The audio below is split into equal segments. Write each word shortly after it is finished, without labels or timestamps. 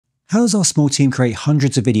How does our small team create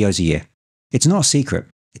hundreds of videos a year? It's not a secret.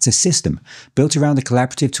 It's a system built around the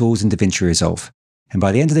collaborative tools in DaVinci Resolve. And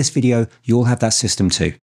by the end of this video, you'll have that system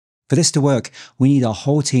too. For this to work, we need our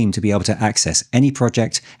whole team to be able to access any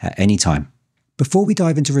project at any time. Before we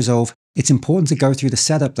dive into Resolve, it's important to go through the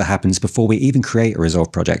setup that happens before we even create a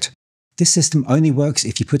Resolve project. This system only works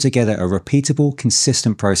if you put together a repeatable,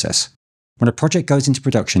 consistent process. When a project goes into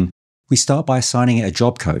production, we start by assigning it a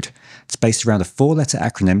job code. It's based around a 4-letter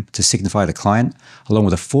acronym to signify the client, along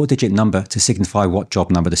with a 4-digit number to signify what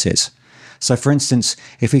job number this is. So for instance,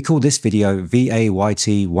 if we call this video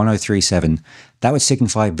VAYT1037, that would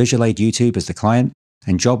signify Visual+Aid YouTube as the client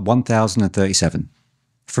and job 1037.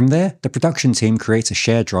 From there, the production team creates a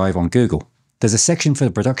shared drive on Google. There's a section for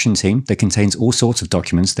the production team that contains all sorts of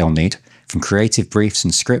documents they'll need, from creative briefs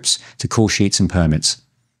and scripts to call sheets and permits.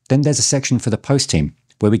 Then there's a section for the post team,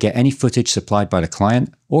 where we get any footage supplied by the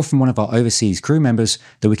client or from one of our overseas crew members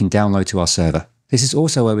that we can download to our server. This is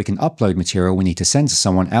also where we can upload material we need to send to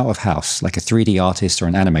someone out of house, like a 3D artist or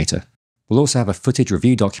an animator. We'll also have a footage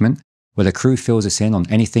review document where the crew fills us in on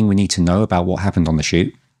anything we need to know about what happened on the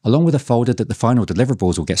shoot, along with a folder that the final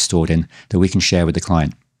deliverables will get stored in that we can share with the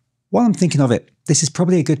client. While I'm thinking of it, this is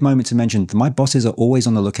probably a good moment to mention that my bosses are always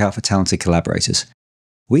on the lookout for talented collaborators.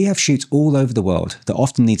 We have shoots all over the world that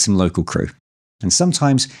often need some local crew. And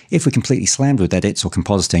sometimes, if we're completely slammed with edits or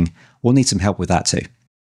compositing, we'll need some help with that too.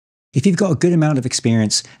 If you've got a good amount of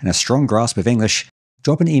experience and a strong grasp of English,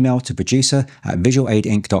 drop an email to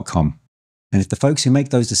producer@visualaidinc.com. And if the folks who make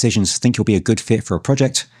those decisions think you'll be a good fit for a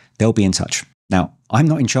project, they'll be in touch. Now, I'm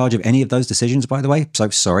not in charge of any of those decisions, by the way, so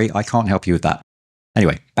sorry, I can't help you with that.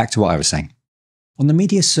 Anyway, back to what I was saying. On the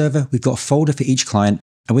media server, we've got a folder for each client,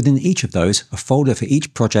 and within each of those, a folder for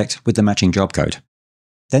each project with the matching job code.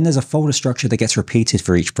 Then there's a folder structure that gets repeated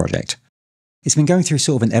for each project. It's been going through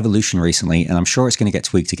sort of an evolution recently, and I'm sure it's going to get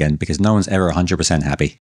tweaked again because no one's ever 100%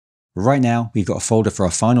 happy. Right now, we've got a folder for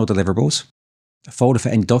our final deliverables, a folder for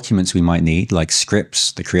any documents we might need, like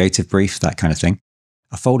scripts, the creative brief, that kind of thing,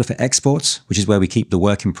 a folder for exports, which is where we keep the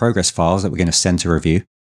work in progress files that we're going to send to review,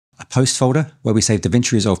 a post folder where we save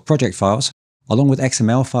DaVinci Resolve project files, along with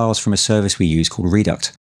XML files from a service we use called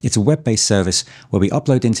Reduct. It's a web-based service where we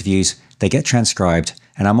upload interviews, they get transcribed,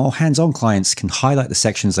 and our more hands-on clients can highlight the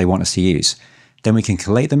sections they want us to use. Then we can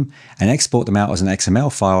collate them and export them out as an XML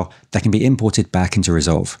file that can be imported back into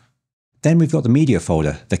Resolve. Then we've got the media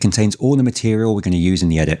folder that contains all the material we're going to use in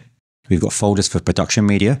the edit. We've got folders for production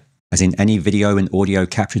media, as in any video and audio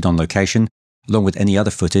captured on location, along with any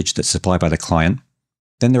other footage that's supplied by the client.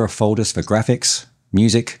 Then there are folders for graphics,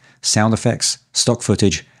 music, sound effects, stock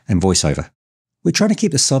footage, and voiceover. We're trying to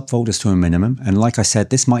keep the subfolders to a minimum, and like I said,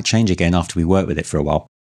 this might change again after we work with it for a while.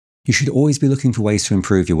 You should always be looking for ways to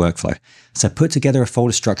improve your workflow, so put together a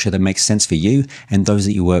folder structure that makes sense for you and those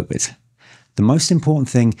that you work with. The most important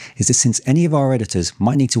thing is that since any of our editors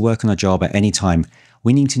might need to work on a job at any time,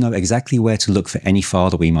 we need to know exactly where to look for any file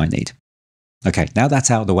that we might need. Okay, now that's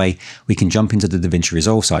out of the way, we can jump into the DaVinci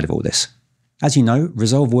Resolve side of all this. As you know,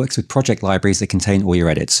 Resolve works with project libraries that contain all your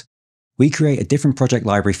edits. We create a different project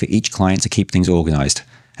library for each client to keep things organized.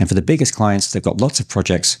 And for the biggest clients, they've got lots of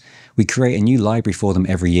projects, we create a new library for them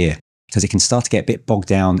every year, because it can start to get a bit bogged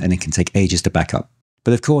down and it can take ages to back up.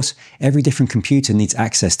 But of course, every different computer needs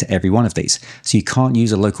access to every one of these, so you can't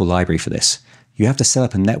use a local library for this. You have to set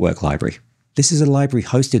up a network library. This is a library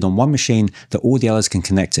hosted on one machine that all the others can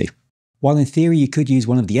connect to. While in theory you could use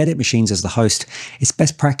one of the edit machines as the host, it's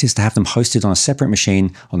best practice to have them hosted on a separate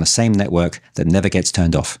machine on the same network that never gets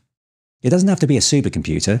turned off. It doesn't have to be a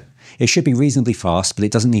supercomputer. It should be reasonably fast, but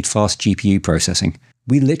it doesn't need fast GPU processing.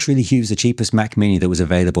 We literally use the cheapest Mac Mini that was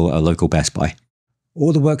available at a local Best Buy.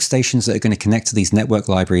 All the workstations that are going to connect to these network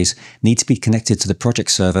libraries need to be connected to the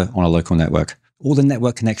project server on a local network. All the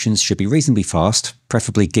network connections should be reasonably fast,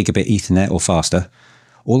 preferably gigabit Ethernet or faster.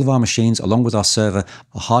 All of our machines, along with our server,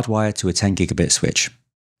 are hardwired to a 10 gigabit switch.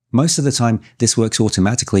 Most of the time, this works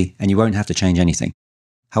automatically and you won't have to change anything.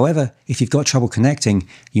 However, if you've got trouble connecting,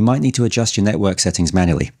 you might need to adjust your network settings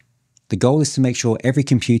manually. The goal is to make sure every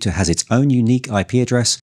computer has its own unique IP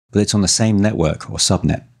address, but it's on the same network or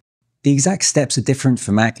subnet. The exact steps are different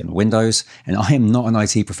for Mac and Windows, and I am not an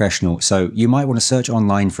IT professional, so you might want to search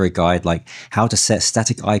online for a guide like how to set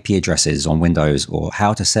static IP addresses on Windows or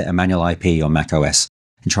how to set a manual IP on Mac OS,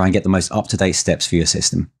 and try and get the most up-to-date steps for your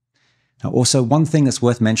system. Now, also, one thing that's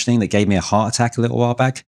worth mentioning that gave me a heart attack a little while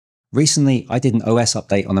back. Recently, I did an OS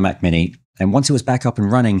update on the Mac Mini, and once it was back up and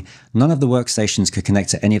running, none of the workstations could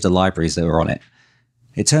connect to any of the libraries that were on it.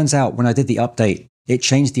 It turns out when I did the update, it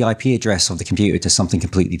changed the IP address of the computer to something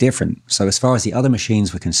completely different, so as far as the other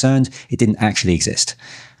machines were concerned, it didn't actually exist.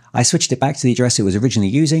 I switched it back to the address it was originally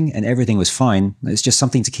using and everything was fine. It's just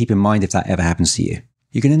something to keep in mind if that ever happens to you.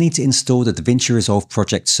 You're going to need to install the DaVinci Resolve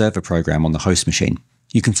Project Server program on the host machine.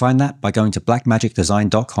 You can find that by going to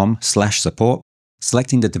blackmagicdesign.com/support,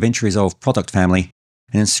 selecting the DaVinci Resolve product family,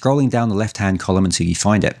 and then scrolling down the left-hand column until you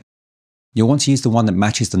find it. You'll want to use the one that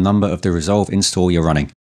matches the number of the Resolve install you're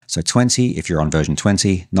running. So 20 if you're on version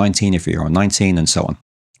 20, 19 if you're on 19, and so on.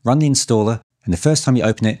 Run the installer, and the first time you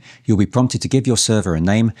open it, you'll be prompted to give your server a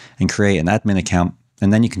name and create an admin account,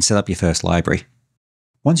 and then you can set up your first library.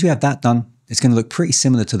 Once you have that done, it's going to look pretty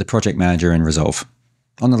similar to the project manager in Resolve.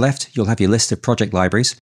 On the left, you'll have your list of project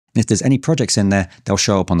libraries, and if there's any projects in there, they'll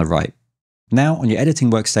show up on the right. Now, on your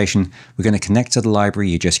editing workstation, we're going to connect to the library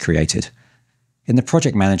you just created. In the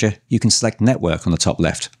project manager, you can select Network on the top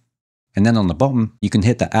left. And then on the bottom, you can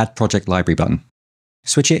hit the Add Project Library button.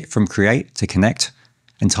 Switch it from Create to Connect,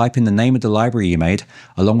 and type in the name of the library you made,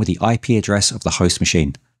 along with the IP address of the host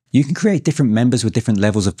machine. You can create different members with different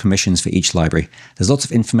levels of permissions for each library. There's lots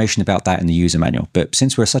of information about that in the user manual, but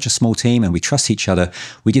since we're such a small team and we trust each other,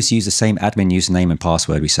 we just use the same admin username and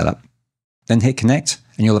password we set up. Then hit Connect,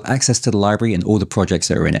 and you'll have access to the library and all the projects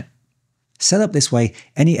that are in it. Set up this way,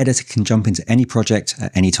 any editor can jump into any project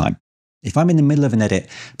at any time. If I'm in the middle of an edit,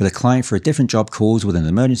 but a client for a different job calls with an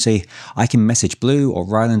emergency, I can message Blue or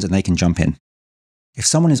Rylands and they can jump in. If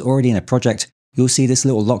someone is already in a project, you'll see this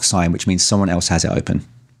little lock sign, which means someone else has it open.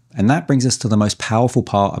 And that brings us to the most powerful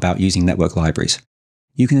part about using network libraries.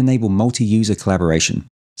 You can enable multi-user collaboration,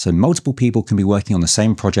 so multiple people can be working on the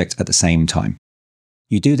same project at the same time.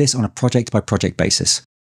 You do this on a project-by-project basis.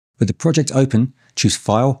 With the project open, choose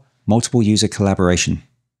File, Multiple User Collaboration.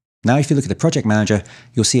 Now if you look at the project manager,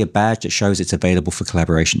 you'll see a badge that shows it's available for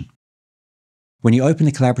collaboration. When you open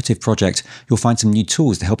a collaborative project, you'll find some new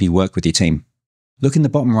tools to help you work with your team. Look in the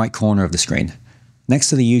bottom right corner of the screen. Next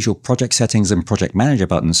to the usual project settings and project manager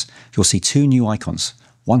buttons, you'll see two new icons.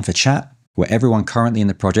 One for chat, where everyone currently in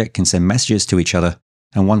the project can send messages to each other,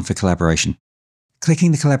 and one for collaboration.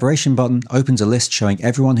 Clicking the collaboration button opens a list showing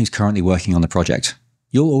everyone who's currently working on the project.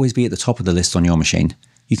 You'll always be at the top of the list on your machine.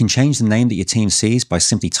 You can change the name that your team sees by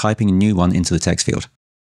simply typing a new one into the text field.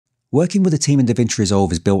 Working with a team in DaVinci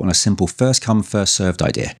Resolve is built on a simple first-come, first-served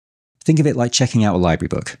idea. Think of it like checking out a library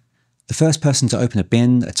book. The first person to open a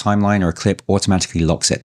bin, a timeline, or a clip automatically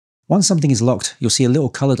locks it. Once something is locked, you'll see a little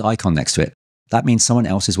coloured icon next to it. That means someone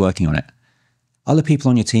else is working on it. Other people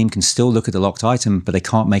on your team can still look at the locked item, but they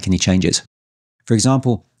can't make any changes. For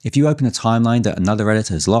example, if you open a timeline that another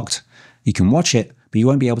editor has locked, you can watch it, but you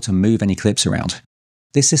won't be able to move any clips around.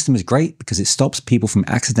 This system is great because it stops people from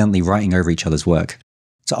accidentally writing over each other's work.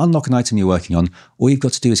 To unlock an item you're working on, all you've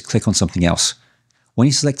got to do is click on something else. When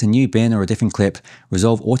you select a new bin or a different clip,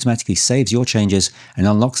 Resolve automatically saves your changes and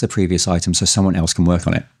unlocks the previous item so someone else can work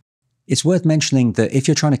on it. It's worth mentioning that if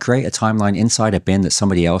you're trying to create a timeline inside a bin that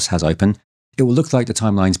somebody else has open, it will look like the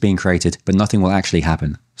timeline's being created, but nothing will actually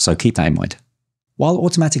happen, so keep that in mind. While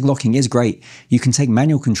automatic locking is great, you can take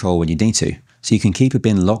manual control when you need to, so you can keep a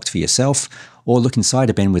bin locked for yourself or look inside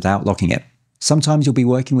a bin without locking it. Sometimes you'll be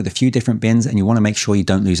working with a few different bins and you want to make sure you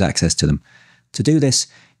don't lose access to them. To do this,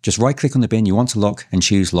 just right-click on the bin you want to lock and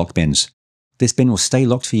choose Lock Bins. This bin will stay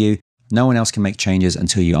locked for you, no one else can make changes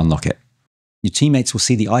until you unlock it. Your teammates will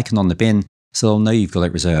see the icon on the bin, so they'll know you've got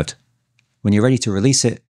it reserved. When you're ready to release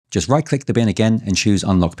it, just right-click the bin again and choose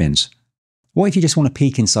Unlock Bins. What if you just want to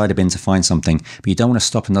peek inside a bin to find something, but you don't want to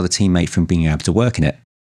stop another teammate from being able to work in it?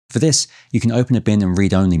 For this, you can open a bin in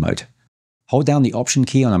read-only mode. Hold down the Option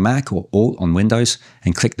key on a Mac or Alt on Windows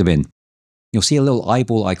and click the bin. You'll see a little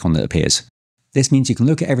eyeball icon that appears. This means you can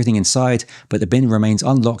look at everything inside, but the bin remains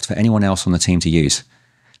unlocked for anyone else on the team to use.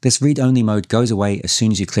 This read-only mode goes away as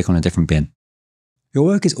soon as you click on a different bin. Your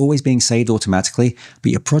work is always being saved automatically,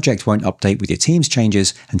 but your project won't update with your team's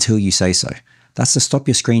changes until you say so. That's to stop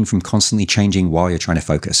your screen from constantly changing while you're trying to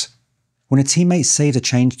focus. When a teammate saves a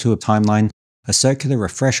change to a timeline, a circular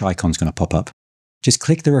refresh icon is going to pop up. Just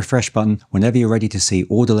click the refresh button whenever you're ready to see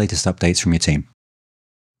all the latest updates from your team.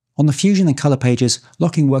 On the Fusion and Color pages,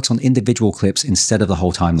 locking works on individual clips instead of the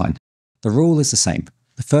whole timeline. The rule is the same.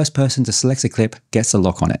 The first person to select a clip gets a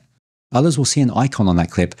lock on it. Others will see an icon on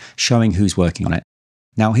that clip showing who's working on it.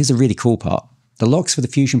 Now here's a really cool part. The locks for the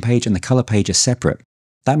Fusion page and the Color page are separate.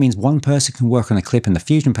 That means one person can work on a clip in the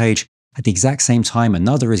Fusion page at the exact same time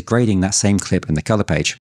another is grading that same clip in the Color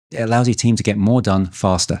page. It allows your team to get more done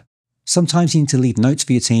faster. Sometimes you need to leave notes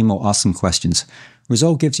for your team or ask some questions.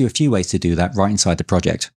 Resolve gives you a few ways to do that right inside the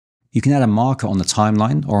project. You can add a marker on the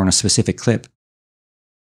timeline or on a specific clip.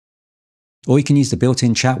 Or you can use the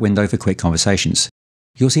built-in chat window for quick conversations.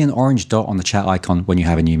 You'll see an orange dot on the chat icon when you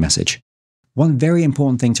have a new message. One very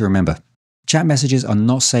important thing to remember. Chat messages are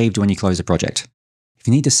not saved when you close a project. If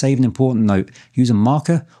you need to save an important note, use a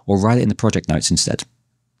marker or write it in the project notes instead.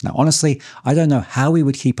 Now, honestly, I don't know how we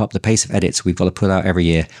would keep up the pace of edits we've got to put out every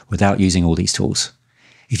year without using all these tools.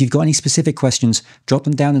 If you've got any specific questions, drop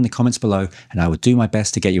them down in the comments below and I will do my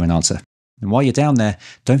best to get you an answer. And while you're down there,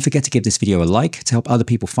 don't forget to give this video a like to help other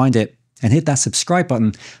people find it, and hit that subscribe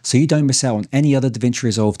button so you don't miss out on any other DaVinci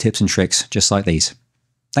Resolve tips and tricks just like these.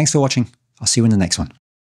 Thanks for watching. I'll see you in the next one.